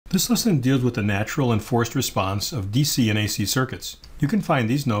This lesson deals with the natural and forced response of DC and AC circuits. You can find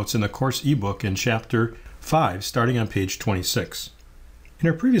these notes in the course ebook in Chapter 5, starting on page 26. In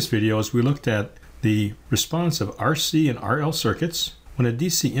our previous videos, we looked at the response of RC and RL circuits when a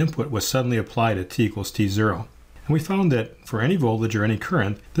DC input was suddenly applied at t equals t0. And we found that for any voltage or any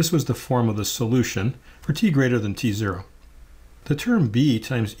current, this was the form of the solution for t greater than t0. The term B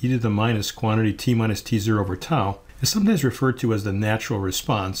times e to the minus quantity t minus t0 over tau is sometimes referred to as the natural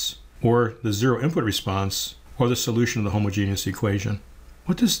response, or the zero input response, or the solution of the homogeneous equation.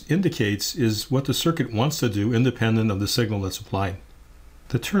 What this indicates is what the circuit wants to do independent of the signal that's applied.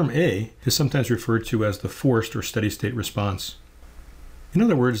 The term A is sometimes referred to as the forced or steady state response. In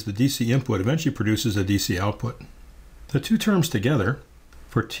other words, the DC input eventually produces a DC output. The two terms together,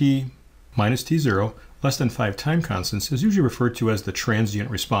 for t minus t0 less than 5 time constants, is usually referred to as the transient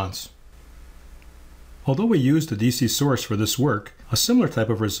response. Although we used a DC source for this work, a similar type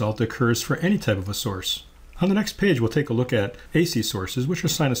of result occurs for any type of a source. On the next page, we'll take a look at AC sources, which are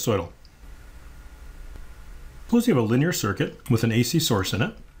sinusoidal. Suppose you have a linear circuit with an AC source in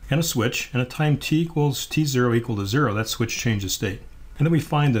it, and a switch, and at time t equals t0 equal to 0, that switch changes state. And then we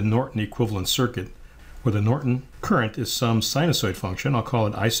find the Norton equivalent circuit, where the Norton current is some sinusoid function. I'll call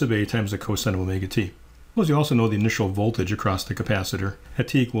it I sub a times the cosine of omega t. Suppose you also know the initial voltage across the capacitor at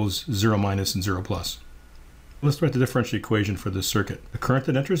t equals 0 minus and 0 plus. Let's write the differential equation for this circuit. The current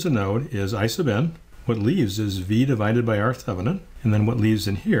that enters the node is I sub n. What leaves is V divided by R Thevenin, and then what leaves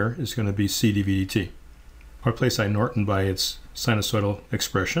in here is going to be C dV dt. I'll replace I Norton by its sinusoidal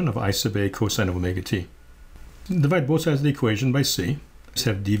expression of I sub a cosine of omega t. Divide both sides of the equation by C. Let's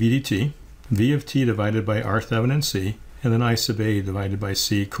have dV dt, V of t divided by R Thevenin C, and then I sub a divided by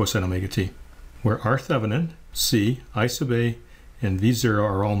C cosine omega t, where R Thevenin, C, I sub a, and V0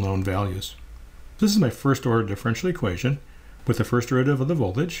 are all known values. This is my first order differential equation with the first derivative of the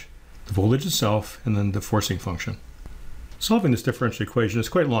voltage itself, and then the forcing function. Solving this differential equation is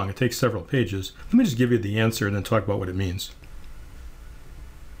quite long. It takes several pages. Let me just give you the answer and then talk about what it means.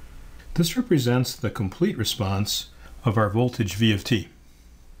 This represents the complete response of our voltage V of t.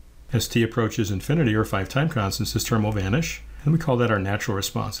 As t approaches infinity or 5 time constants, this term will vanish, and we call that our natural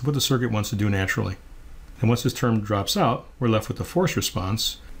response, what the circuit wants to do naturally. And once this term drops out, we're left with the forced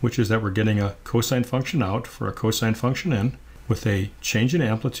response, which is that we're getting a cosine function out for a cosine function in with a change in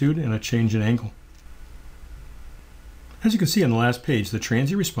amplitude and a change in angle. As you can see on the last page, the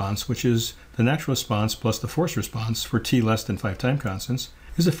transient response, which is the natural response plus the forced response for t less than 5 time constants,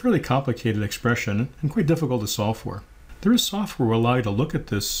 is a fairly complicated expression and quite difficult to solve for. There is software that will allow you to look at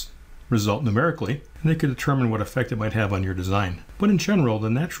this result numerically, and they could determine what effect it might have on your design. But in general, the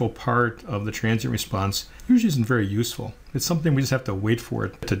natural part of the transient response usually isn't very useful. It's something we just have to wait for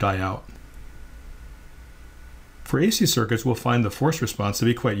it to die out. For AC circuits, we'll find the forced response to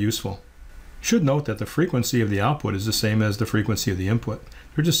be quite useful. You should note that the frequency of the output is the same as the frequency of the input.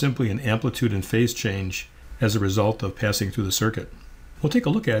 They're just simply an amplitude and phase change as a result of passing through the circuit. We'll take a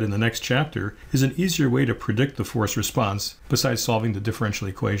look at in the next chapter is an easier way to predict the forced response besides solving the differential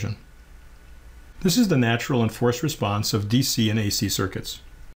equation. This is the natural and forced response of DC and AC circuits.